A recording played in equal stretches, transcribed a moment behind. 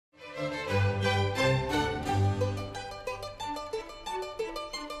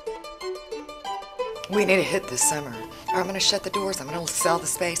We need a hit this summer. Or I'm gonna shut the doors, I'm gonna sell the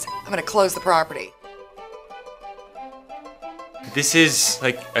space, I'm gonna close the property. This is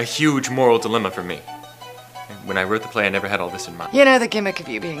like a huge moral dilemma for me. When I wrote the play, I never had all this in mind. You know, the gimmick of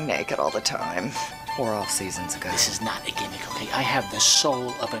you being naked all the time. Or off seasons ago. This is not a gimmick, okay? I have the soul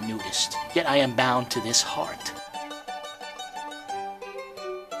of a nudist, yet I am bound to this heart.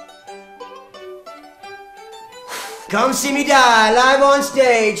 Come see me die, live on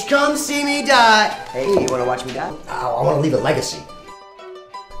stage. Come see me die. Hey, you wanna watch me die? I wanna leave a legacy.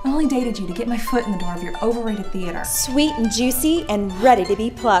 I only dated you to get my foot in the door of your overrated theater. Sweet and juicy and ready to be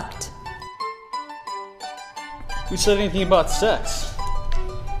plucked. Who said anything about sex?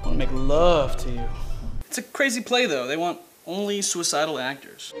 I want to make love to you. It's a crazy play, though. They want only suicidal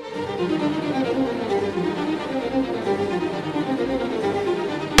actors.